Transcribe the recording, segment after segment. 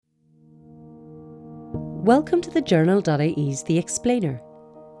Welcome to the Journal.ie's The Explainer.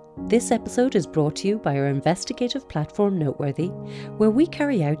 This episode is brought to you by our investigative platform Noteworthy, where we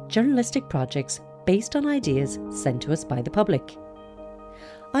carry out journalistic projects based on ideas sent to us by the public.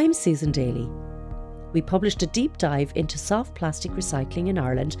 I'm Susan Daly. We published a deep dive into soft plastic recycling in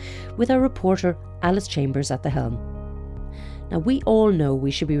Ireland with our reporter Alice Chambers at the helm. Now, we all know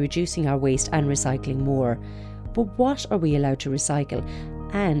we should be reducing our waste and recycling more, but what are we allowed to recycle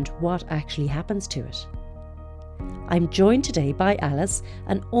and what actually happens to it? I'm joined today by Alice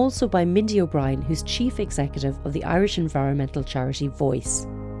and also by Mindy O'Brien, who's Chief Executive of the Irish environmental charity Voice.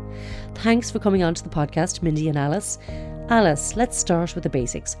 Thanks for coming on to the podcast, Mindy and Alice. Alice, let's start with the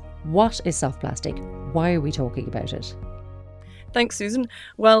basics. What is soft plastic? Why are we talking about it? Thanks, Susan.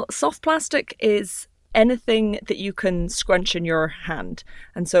 Well, soft plastic is anything that you can scrunch in your hand.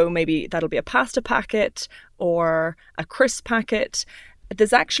 And so maybe that'll be a pasta packet or a crisp packet.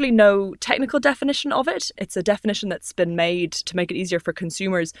 There's actually no technical definition of it. It's a definition that's been made to make it easier for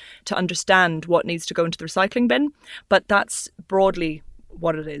consumers to understand what needs to go into the recycling bin. But that's broadly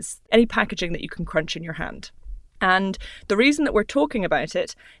what it is. Any packaging that you can crunch in your hand. And the reason that we're talking about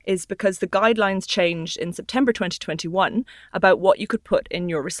it is because the guidelines changed in September 2021 about what you could put in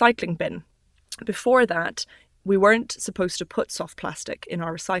your recycling bin. Before that, we weren't supposed to put soft plastic in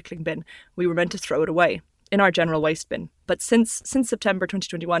our recycling bin. We were meant to throw it away in our general waste bin. But since September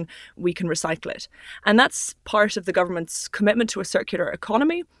 2021, we can recycle it. And that's part of the government's commitment to a circular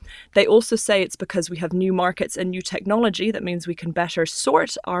economy. They also say it's because we have new markets and new technology that means we can better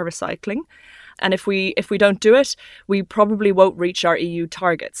sort our recycling. And if we don't do it, we probably won't reach our EU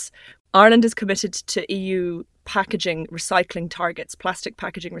targets. Ireland is committed to EU packaging recycling targets, plastic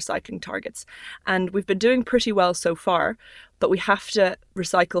packaging recycling targets. And we've been doing pretty well so far, but we have to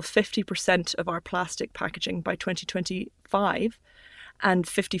recycle 50% of our plastic packaging by 2025 and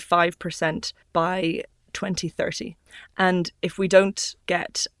 55% by 2030. And if we don't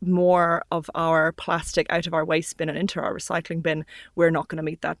get more of our plastic out of our waste bin and into our recycling bin, we're not going to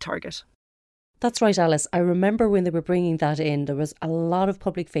meet that target. That's right, Alice. I remember when they were bringing that in, there was a lot of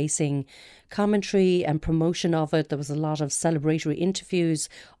public-facing commentary and promotion of it. There was a lot of celebratory interviews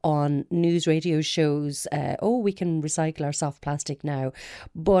on news radio shows. We can recycle our soft plastic now.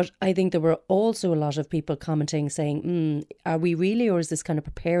 But I think there were also a lot of people commenting saying, are we really, or is this kind of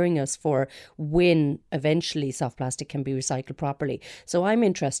preparing us for when eventually soft plastic can be recycled properly? So I'm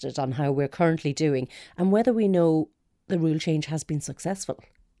interested on how we're currently doing and whether we know the rule change has been successful.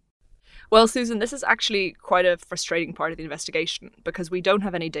 Well, Susan, this is actually quite a frustrating part of the investigation because we don't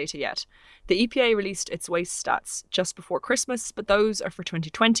have any data yet. The EPA released its waste stats just before Christmas, but those are for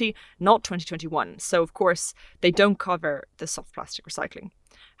 2020, not 2021. So, of course, they don't cover the soft plastic recycling.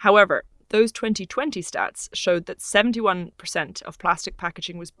 However, those 2020 stats showed that 71% of plastic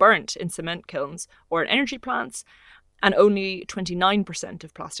packaging was burnt in cement kilns or in energy plants, and only 29%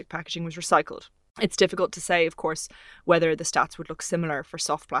 of plastic packaging was recycled. It's difficult to say, of course, whether the stats would look similar for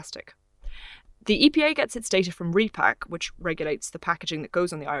soft plastic. The EPA gets its data from Repack, which regulates the packaging that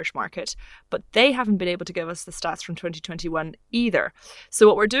goes on the Irish market, but they haven't been able to give us the stats from 2021 either. So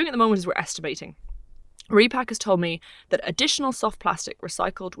what we're doing at the moment is we're estimating. Repack has told me that additional soft plastic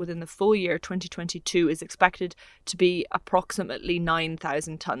recycled within the full year 2022 is expected to be approximately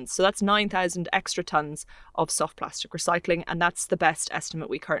 9,000 tonnes. So that's 9,000 extra tonnes of soft plastic recycling, and that's the best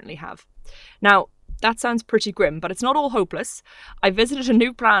estimate we currently have. Now, that sounds pretty grim, but it's not all hopeless. I visited a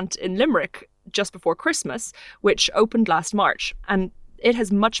new plant in Limerick just before Christmas, which opened last March, and it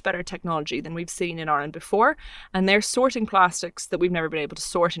has much better technology than we've seen in Ireland before, and they're sorting plastics that we've never been able to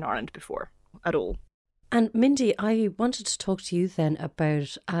sort in Ireland before at all. And Mindy, I wanted to talk to you then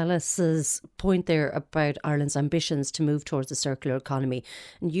about Alice's point there about Ireland's ambitions to move towards a circular economy.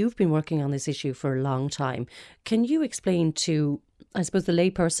 And you've been working on this issue for a long time. Can you explain to, I suppose, the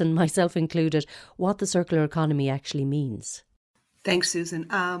layperson, myself included, what the circular economy actually means? Thanks, Susan.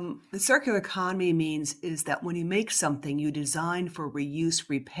 The circular economy is that when you make something, you design for reuse,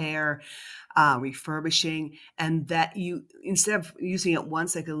 repair, refurbishing, and that you, instead of using it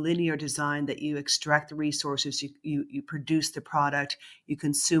once like a linear design, that you extract the resources, you produce the product, you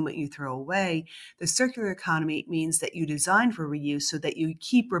consume it, you throw away. The circular economy means that you design for reuse so that you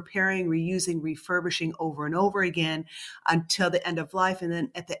keep repairing, reusing, refurbishing over and over again until the end of life. And then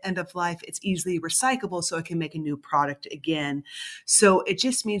at the end of life, it's easily recyclable so it can make a new product again. So it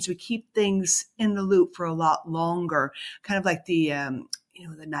just means we keep things in the loop for a lot longer, kind of like the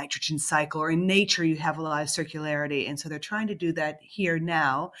nitrogen cycle, or in nature, you have a lot of circularity. And so they're trying to do that here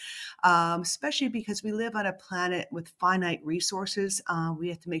now, especially because we live on a planet with finite resources. We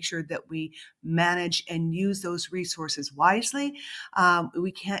have to make sure that we manage and use those resources wisely.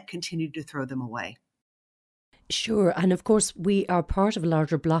 We can't continue to throw them away. Sure. And of course, we are part of a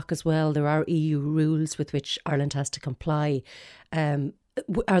larger bloc as well. There are EU rules with which Ireland has to comply. Um,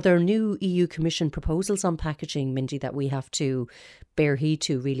 are there new EU Commission proposals on packaging, Mindy, that we have to bear heed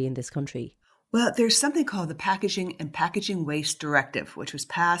to really in this country? Well, there's something called the Packaging and Packaging Waste Directive, which was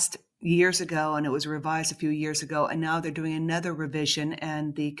passed years ago and it was revised a few years ago. And now they're doing another revision,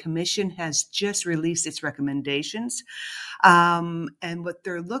 and the Commission has just released its recommendations. And what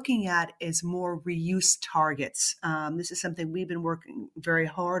they're looking at is more reuse targets. This is something we've been working very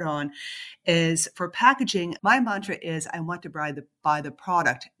hard on. Is for packaging, my mantra is I want to buy the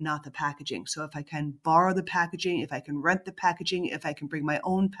product, not the packaging. So if I can borrow the packaging, if I can rent the packaging, if I can bring my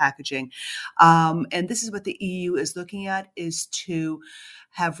own packaging, and this is what the EU is looking at, is to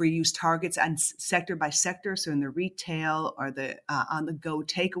have reuse targets and sector by sector. So in the retail or the on the go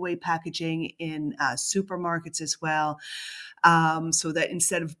takeaway packaging, in supermarkets as well. So that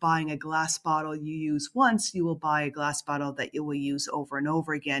instead of buying a glass bottle you use once, you will buy a glass bottle that you will use over and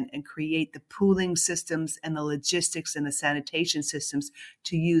over again, and create the pooling systems and the logistics and the sanitation systems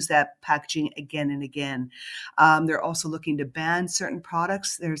to use that packaging again and again. They're also looking to ban certain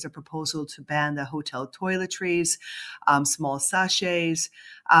products. There's a proposal to ban the hotel toiletries, small sachets,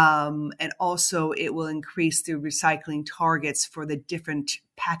 and also it will increase the recycling targets for the different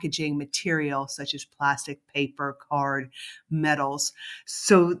packaging material such as plastic, paper, card, metals.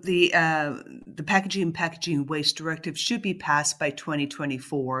 So the Packaging and Packaging Waste Directive should be passed by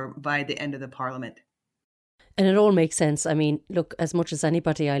 2024 by the end of the Parliament. And it all makes sense. I mean, look, as much as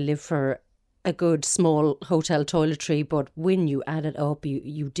anybody, I live for a good small hotel toiletry, but when you add it up,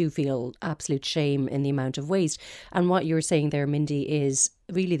 you do feel absolute shame in the amount of waste. And what you're saying there, Mindy, is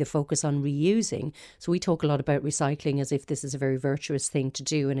really the focus on reusing. So we talk a lot about recycling as if this is a very virtuous thing to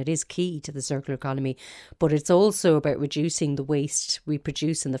do, and it is key to the circular economy, but it's also about reducing the waste we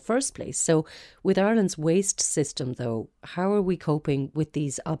produce in the first place. So with Ireland's waste system, though, how are we coping with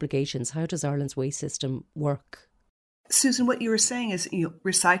these obligations? How does Ireland's waste system work? Susan, what you were saying is,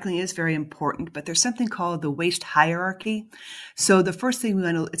 recycling is very important, but there's something called the waste hierarchy. So the first thing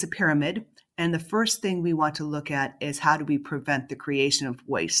it's a pyramid. And the first thing we want to look at is how do we prevent the creation of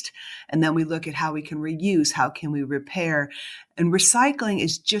waste? And then we look at how we can reuse, how can we repair? And recycling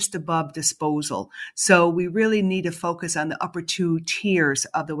is just above disposal. So we really need to focus on the upper two tiers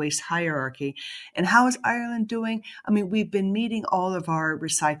of the waste hierarchy. And how is Ireland doing? I mean, we've been meeting all of our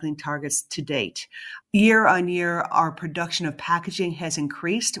recycling targets to date. Year on year, our production of packaging has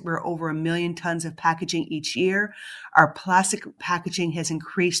increased. We're over 1 million tons of packaging each year. Our plastic packaging has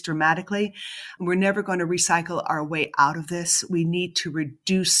increased dramatically. We're never going to recycle our way out of this. We need to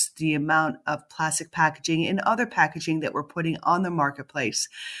reduce the amount of plastic packaging and other packaging that we're putting on the marketplace.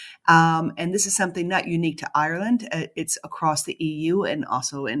 And this is something not unique to Ireland. It's across the EU and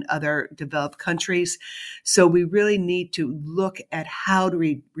also in other developed countries. So we really need to look at how do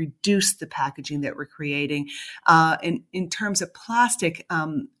we reduce the packaging that we're creating. In terms of plastic,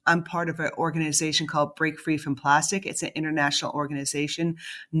 I'm part of an organization called Break Free from Plastic. It's an international organization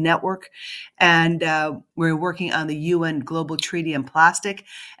network. And we're working on the UN Global Treaty on Plastic.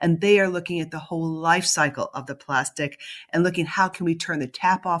 And they are looking at the whole life cycle of the plastic and looking how can we turn the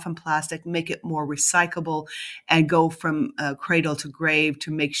tap off on plastic, make it more recyclable, and go from cradle to grave to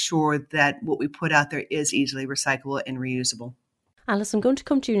make sure that what we put out there is easily recyclable and reusable. Alice, I'm going to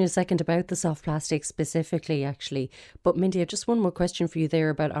come to you in a second about the soft plastic specifically, actually. But Mindy, I have just one more question for you there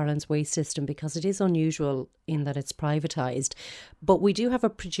about Ireland's waste system, because it is unusual in that it's privatised. But we do have a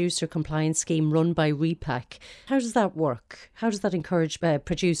producer compliance scheme run by Repack. How does that work? How does that encourage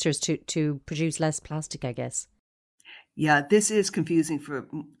producers to produce less plastic, I guess? Yeah, this is confusing for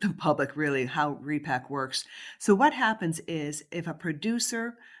the public, really, how Repack works. So what happens is if a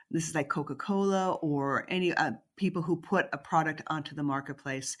producer, this is like Coca-Cola or any people who put a product onto the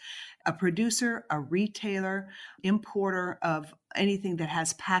marketplace, a producer, a retailer, importer of anything that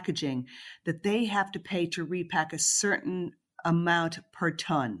has packaging, that they have to pay to Repack a certain amount per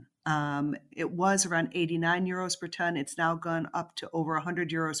ton. It was around 89 euros per ton. It's now gone up to over 100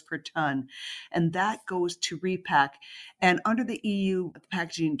 euros per ton. And that goes to Repack. And under the EU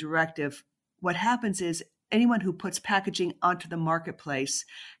packaging directive, what happens is anyone who puts packaging onto the marketplace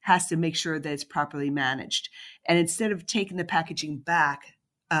has to make sure that it's properly managed. And instead of taking the packaging back,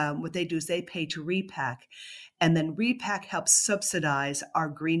 what they do is they pay to Repack. And then Repack helps subsidize our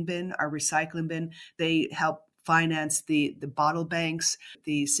green bin, our recycling bin. They help finance the bottle banks,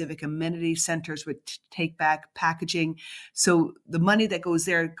 the civic amenity centers would take back packaging. So the money that goes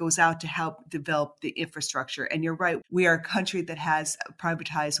there goes out to help develop the infrastructure. And you're right, we are a country that has a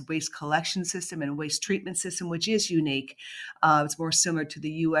privatized waste collection system and waste treatment system, which is unique. It's more similar to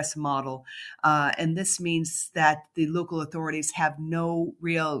the US model. And this means that the local authorities have no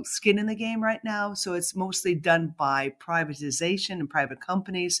real skin in the game right now. So it's mostly done by privatization and private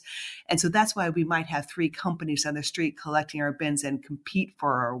companies. And so that's why we might have 3 companies on the street collecting our bins and compete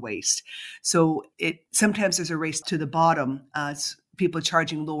for our waste. So sometimes there's a race to the bottom. People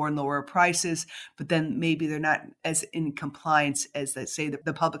charging lower and lower prices, but then maybe they're not as in compliance as, let's say,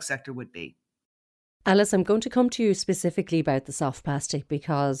 the public sector would be. Alice, I'm going to come to you specifically about the soft plastic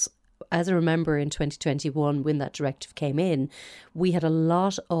because, as I remember in 2021, when that directive came in, we had a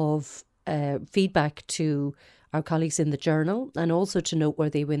lot of feedback to our colleagues in the journal and also to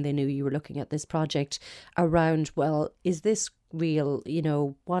Noteworthy when they knew you were looking at this project around, well, is this real?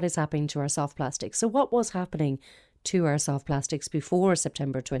 What is happening to our soft plastics? So what was happening to our soft plastics before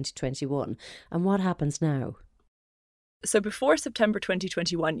September 2021 and what happens now? So before September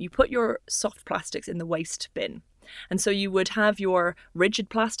 2021, you put your soft plastics in the waste bin. And so you would have your rigid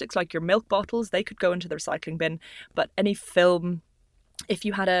plastics like your milk bottles, they could go into the recycling bin, but any film, if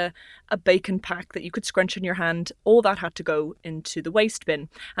you had a bacon pack that you could scrunch in your hand, all that had to go into the waste bin.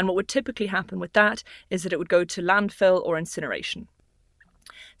 And what would typically happen with that is that it would go to landfill or incineration.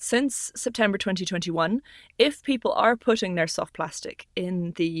 Since September 2021, if people are putting their soft plastic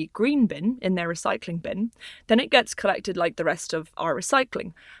in the green bin, in their recycling bin, then it gets collected like the rest of our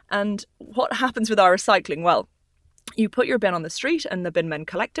recycling. And what happens with our recycling? Well, you put your bin on the street and the bin men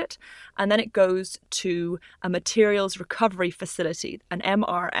collect it, and then it goes to a materials recovery facility, an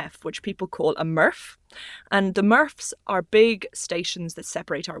MRF, which people call a MRF. And the MRFs are big stations that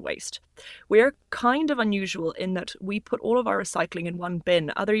separate our waste. We're kind of unusual in that we put all of our recycling in one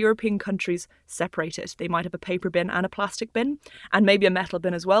bin. Other European countries separate it. They might have a paper bin and a plastic bin, and maybe a metal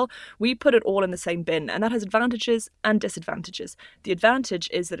bin as well. We put it all in the same bin, and that has advantages and disadvantages. The advantage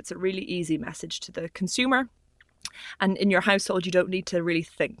is that it's a really easy message to the consumer. And in your household, you don't need to really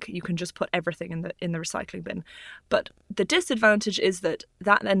think. You can just put everything in the recycling bin. But the disadvantage is that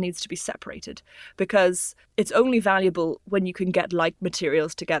then needs to be separated because it's only valuable when you can get like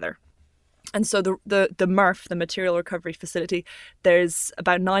materials together. And so the MRF, the Material Recovery Facility, there's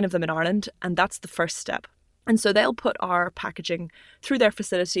about 9 of them in Ireland, and that's the first step. And so they'll put our packaging through their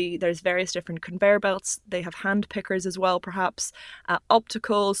facility. There's various different conveyor belts. They have hand pickers as well, perhaps,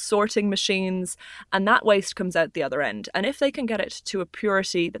 optical sorting machines, and that waste comes out the other end. And if they can get it to a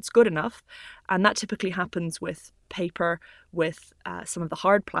purity that's good enough, and that typically happens with paper, with some of the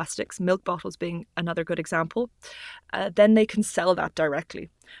hard plastics, milk bottles being another good example, then they can sell that directly.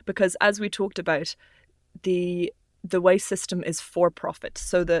 Because as we talked about, the waste system is for profit.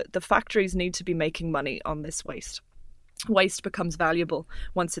 So the factories need to be making money on this waste. Waste becomes valuable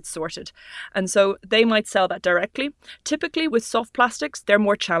once it's sorted. And so they might sell that directly. Typically with soft plastics, they're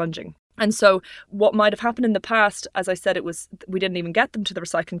more challenging. And so what might have happened in the past, as I said, we didn't even get them to the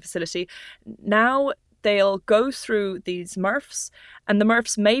recycling facility. Now they'll go through these MRFs, and the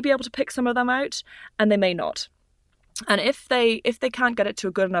MRFs may be able to pick some of them out, and they may not. And if they can't get it to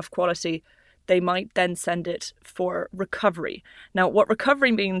a good enough quality, they might then send it for recovery. Now, what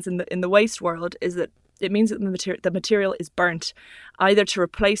recovery means in the waste world is that it means that the material is burnt, either to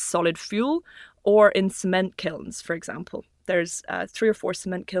replace solid fuel or in cement kilns, for example. There's 3 or 4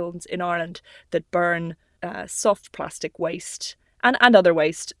 cement kilns in Ireland that burn soft plastic waste and other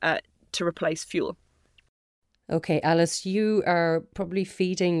waste to replace fuel. Okay, Alice, you are probably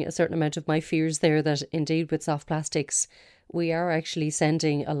feeding a certain amount of my fears there that indeed with soft plastics, we are actually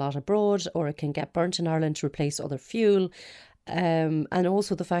sending a lot abroad, or it can get burnt in Ireland to replace other fuel. And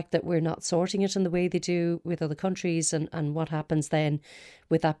also the fact that we're not sorting it in the way they do with other countries, and what happens then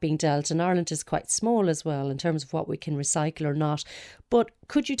with that being dealt. And Ireland is quite small as well in terms of what we can recycle or not. But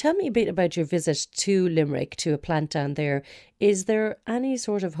could you tell me a bit about your visit to Limerick, to a plant down there? Is there any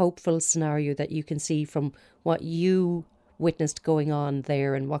sort of hopeful scenario that you can see from what you witnessed going on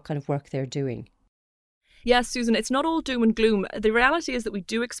there and what kind of work they're doing? Yes, Susan, it's not all doom and gloom. The reality is that we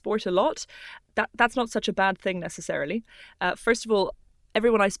do export a lot. That's not such a bad thing necessarily. First of all,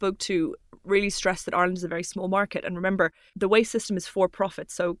 everyone I spoke to really stressed that Ireland is a very small market. And remember, the waste system is for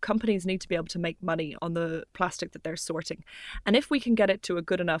profit. So companies need to be able to make money on the plastic that they're sorting. And if we can get it to a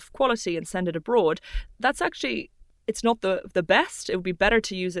good enough quality and send it abroad, that's actually, it's not the best. It would be better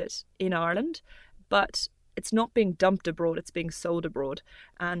to use it in Ireland, but it's not being dumped abroad. It's being sold abroad.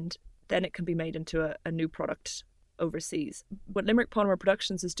 And then it can be made into a new product overseas. What Limerick Polymer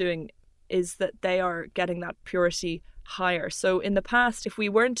Productions is doing is that they are getting that purity higher. So in the past, if we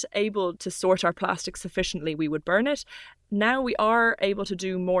weren't able to sort our plastic sufficiently, we would burn it. Now we are able to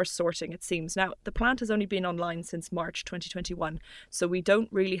do more sorting, it seems. Now, the plant has only been online since March 2021, so we don't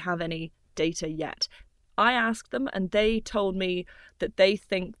really have any data yet. I asked them and they told me that they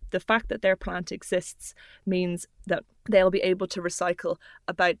think the fact that their plant exists means that they'll be able to recycle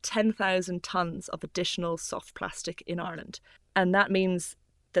about 10,000 tonnes of additional soft plastic in Ireland. And that means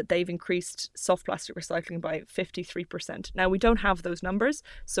that they've increased soft plastic recycling by 53%. Now, we don't have those numbers,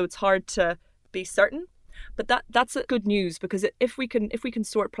 so it's hard to be certain. But that's good news, because if we can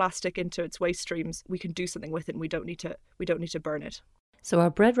sort plastic into its waste streams, we can do something with it, and we don't need to burn it. So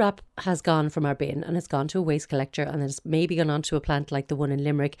our bread wrap has gone from our bin and it's gone to a waste collector and it's maybe gone onto a plant like the one in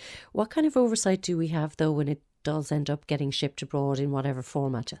Limerick. What kind of oversight do we have though when it does end up getting shipped abroad in whatever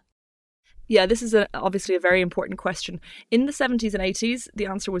format? Yeah, this is obviously a very important question. In the 70s and 80s, the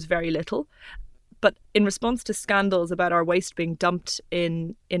answer was very little. But in response to scandals about our waste being dumped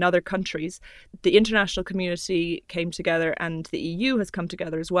in other countries, the international community came together, and the EU has come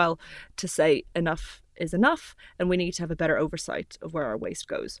together as well to say enough is enough and we need to have a better oversight of where our waste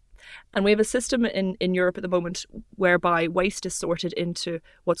goes. And we have a system in Europe at the moment whereby waste is sorted into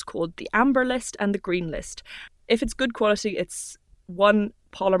what's called the amber list and the green list. If it's good quality, it's one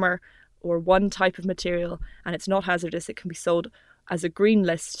polymer or one type of material and it's not hazardous, it can be sold as a green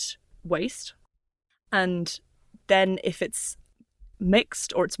list waste. And then if it's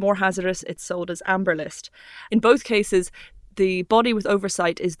mixed or it's more hazardous, it's sold as amber list. In both cases, the body with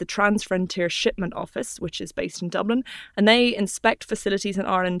oversight is the Transfrontier Shipment Office, which is based in Dublin, and they inspect facilities in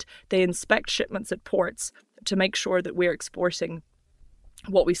Ireland. They inspect shipments at ports to make sure that we're exporting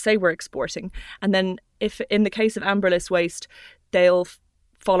what we say we're exporting. And then if in the case of amber list waste, they'll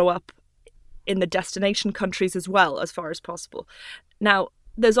follow up in the destination countries as well, as far as possible. Now,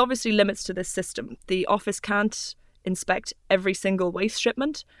 there's obviously limits to this system. The office can't inspect every single waste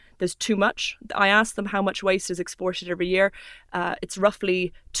shipment. There's too much. I asked them how much waste is exported every year. It's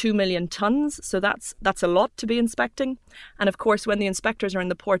roughly 2 million tonnes, so that's a lot to be inspecting. And of course, when the inspectors are in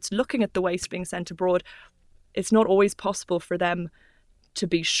the ports looking at the waste being sent abroad, it's not always possible for them to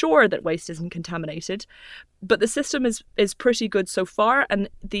be sure that waste isn't contaminated. But the system is pretty good so far, and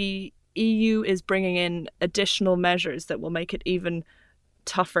the EU is bringing in additional measures that will make it even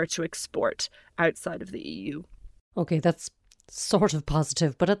tougher to export outside of the EU. Okay, that's sort of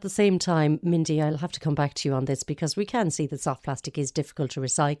positive, but at the same time, Mindy, I'll have to come back to you on this because we can see that soft plastic is difficult to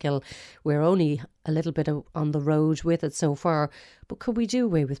recycle. We're only a little bit on the road with it so far, but could we do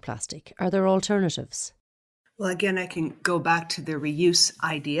away with plastic? Are there alternatives? Well, again, I can go back to the reuse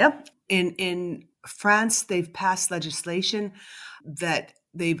idea. In France, they've passed legislation that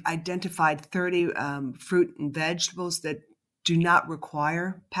they've identified 30 fruit and vegetables that do not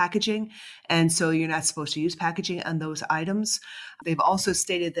require packaging. And so you're not supposed to use packaging on those items. They've also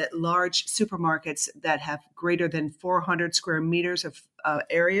stated that large supermarkets that have greater than 400 square meters of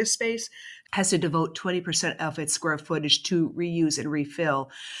area space has to devote 20% of its square footage to reuse and refill.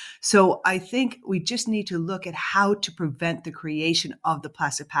 So I think we just need to look at how to prevent the creation of the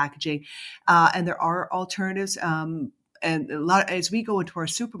plastic packaging. And there are alternatives. And as we go into our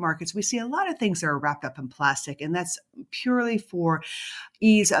supermarkets, we see a lot of things that are wrapped up in plastic, and that's purely for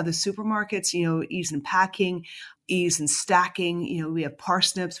ease of the supermarkets, ease in packing, ease in stacking. We have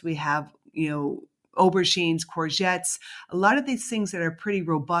parsnips, we have, aubergines, courgettes, a lot of these things that are pretty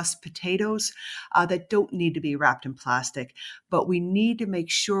robust potatoes that don't need to be wrapped in plastic. But we need to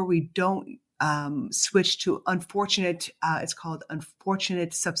make sure we don't switch to it's called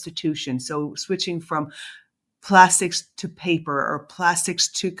unfortunate substitution. So switching from plastics to paper or plastics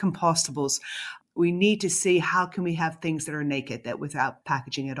to compostables. We need to see how can we have things that are naked, that without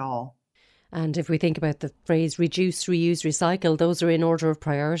packaging at all. And if we think about the phrase reduce, reuse, recycle, those are in order of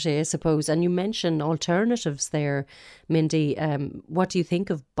priority, I suppose. And you mentioned alternatives there, Mindy. What do you think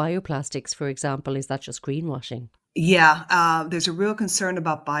of bioplastics, for example? Is that just greenwashing? Yeah, there's a real concern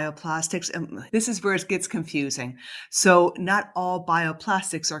about bioplastics. And this is where it gets confusing. So not all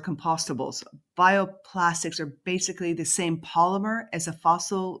bioplastics are compostables. Bioplastics are basically the same polymer as a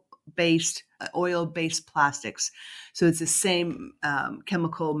fossil-based, oil-based plastics. So it's the same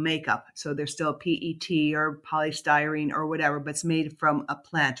chemical makeup. So there's still PET or polystyrene or whatever, but it's made from a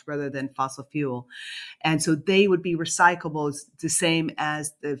plant rather than fossil fuel. And so they would be recyclable the same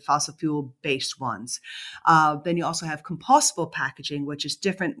as the fossil fuel-based ones. Then you also have compostable packaging, which is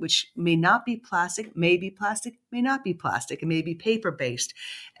different, which may not be plastic, may be plastic, may not be plastic, it may be paper-based.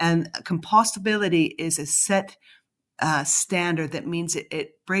 And compostability is a set standard that means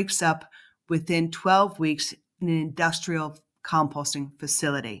it breaks up within 12 weeks in an industrial composting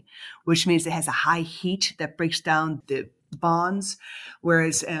facility, which means it has a high heat that breaks down the bonds,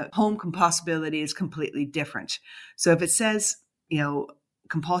 whereas home compostability is completely different. So if it says,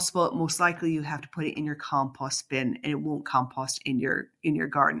 compostable, most likely you have to put it in your compost bin, and it won't compost in your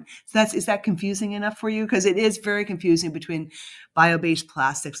garden. So is that confusing enough for you? Because it is very confusing between bio-based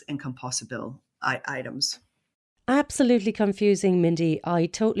plastics and compostable items. Absolutely confusing, Mindy. I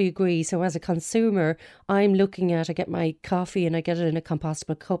totally agree. So as a consumer, I get my coffee and I get it in a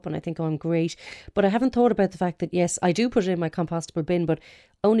compostable cup and I think, oh, I'm great. But I haven't thought about the fact that, yes, I do put it in my compostable bin, but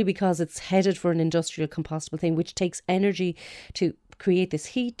only because it's headed for an industrial compostable thing, which takes energy to create this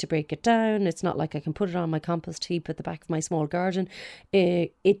heat to break it down. It's not like I can put it on my compost heap at the back of my small garden.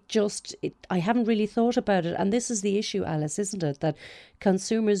 I haven't really thought about it. And this is the issue, Alice, isn't it? That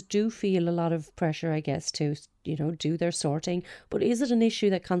consumers do feel a lot of pressure, I guess, to, do their sorting. But is it an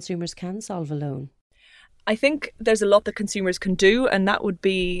issue that consumers can solve alone? I think there's a lot that consumers can do, and that would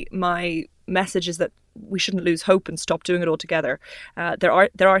be my message, is that we shouldn't lose hope and stop doing it altogether. There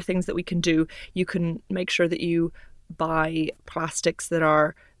are things that we can do. You can make sure that you buy plastics that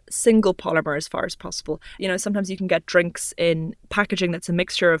are single polymer as far as possible. Sometimes you can get drinks in packaging that's a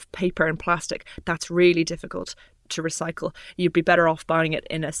mixture of paper and plastic. That's really difficult to recycle. You'd be better off buying it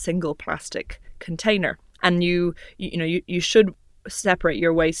in a single plastic container. And you should separate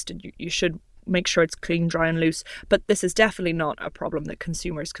your waste, and you should make sure it's clean, dry and loose. But this is definitely not a problem that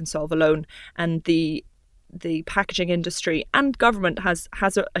consumers can solve alone. And the packaging industry and government has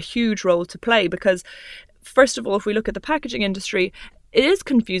a huge role to play, because first of all, if we look at the packaging industry, it is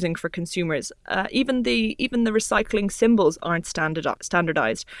confusing for consumers. Even the recycling symbols aren't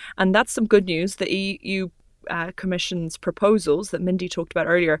standardized, and that's some good news. The EU Commission's proposals that Mindy talked about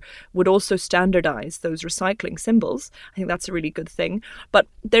earlier would also standardize those recycling symbols. I think that's a really good thing. But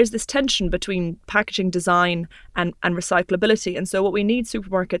there's this tension between packaging design and recyclability. And so what we need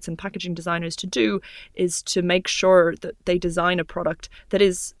supermarkets and packaging designers to do is to make sure that they design a product that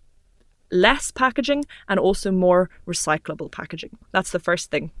is less packaging and also more recyclable packaging. That's the first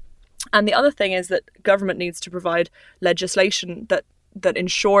thing. And the other thing is that government needs to provide legislation that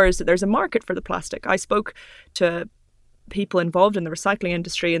ensures that there's a market for the plastic. I spoke to people involved in the recycling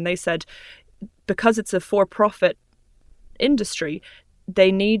industry, and they said because it's a for-profit industry,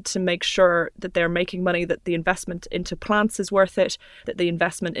 they need to make sure that they're making money, that the investment into plants is worth it, that the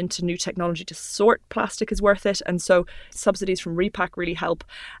investment into new technology to sort plastic is worth it. And so subsidies from repack really help.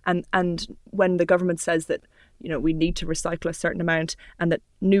 And when the government says that, we need to recycle a certain amount and that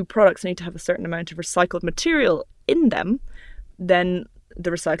new products need to have a certain amount of recycled material in them, then the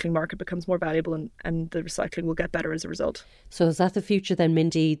recycling market becomes more valuable and the recycling will get better as a result. So is that the future then,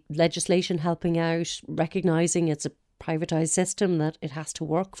 Mindy? Legislation helping out, recognising it's a privatised system, that it has to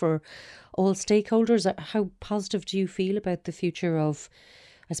work for all stakeholders? How positive do you feel about the future of,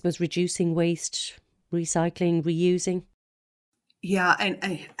 I suppose, reducing waste, recycling, reusing? Yeah,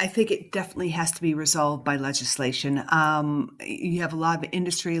 and I think it definitely has to be resolved by legislation. You have a lot of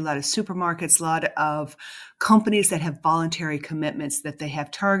industry, a lot of supermarkets, a lot of companies that have voluntary commitments, that they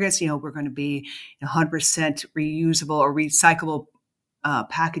have targets. We're going to be 100% reusable or recyclable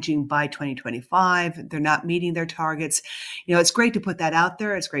packaging by 2025. They're not meeting their targets. It's great to put that out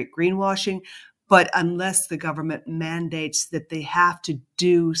there. It's great greenwashing. But unless the government mandates that they have to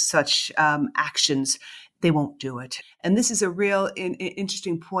do such actions, they won't do it. And this is a real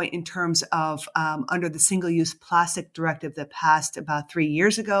interesting point in terms of under the Single-Use Plastic Directive that passed about 3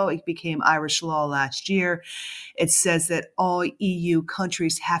 years ago. It became Irish law last year. It says that all EU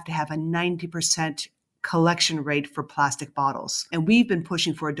countries have to have a 90% collection rate for plastic bottles. And we've been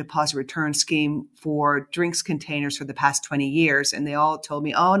pushing for a deposit return scheme for drinks containers for the past 20 years. And they all told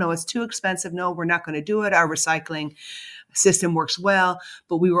me, oh, no, it's too expensive. No, we're not going to do it. Our recycling system works well,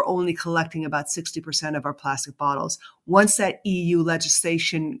 but we were only collecting about 60% of our plastic bottles. Once that EU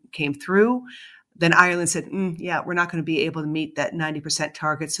legislation came through, then Ireland said, yeah, we're not going to be able to meet that 90%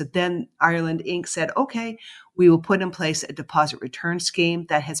 target. So then Ireland Inc. said, okay, we will put in place a deposit return scheme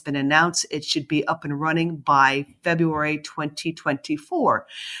that has been announced. It should be up and running by February 2024.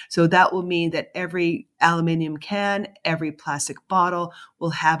 So that will mean that every aluminum can, every plastic bottle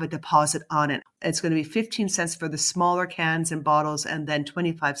will have a deposit on it. It's going to be 15 cents for the smaller cans and bottles, and then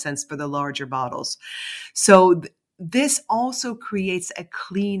 25 cents for the larger bottles. So this also creates a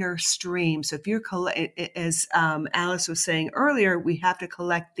cleaner stream. So if you're, as Alice was saying earlier, we have to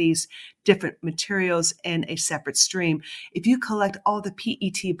collect these different materials in a separate stream. If you collect all the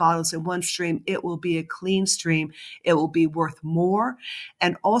PET bottles in one stream, it will be a clean stream. It will be worth more.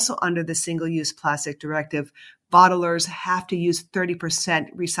 And also under the Single-Use Plastic Directive, bottlers have to use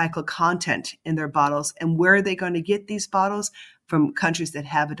 30% recycled content in their bottles. And where are they going to get these bottles? From countries that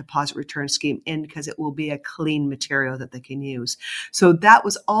have a deposit return scheme in, because it will be a clean material that they can use. So that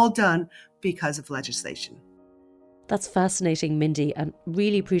was all done because of legislation. That's fascinating, Mindy, and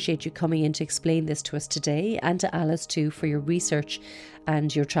really appreciate you coming in to explain this to us today, and to Alice too, for your research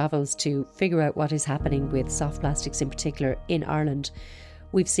and your travels to figure out what is happening with soft plastics in particular in Ireland.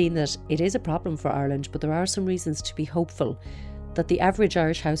 We've seen that it is a problem for Ireland, but there are some reasons to be hopeful that the average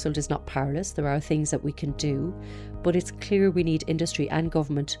Irish household is not powerless. There are things that we can do, but it's clear we need industry and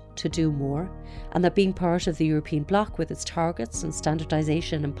government to do more, and that being part of the European bloc with its targets and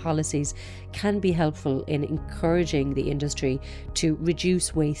standardisation and policies can be helpful in encouraging the industry to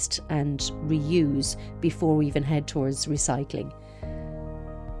reduce waste and reuse before we even head towards recycling.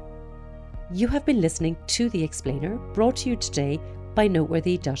 You have been listening to The Explainer, brought to you today by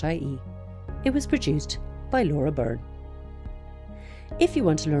Noteworthy.ie. It was produced by Laura Byrne. If you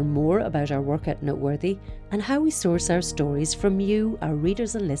want to learn more about our work at Noteworthy and how we source our stories from you, our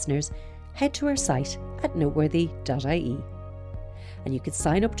readers and listeners, head to our site at Noteworthy.ie. And you can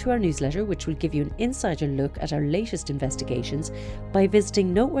sign up to our newsletter, which will give you an insider look at our latest investigations by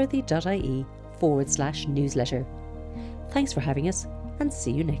visiting Noteworthy.ie/newsletter. Thanks for having us, and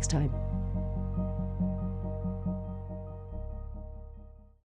see you next time.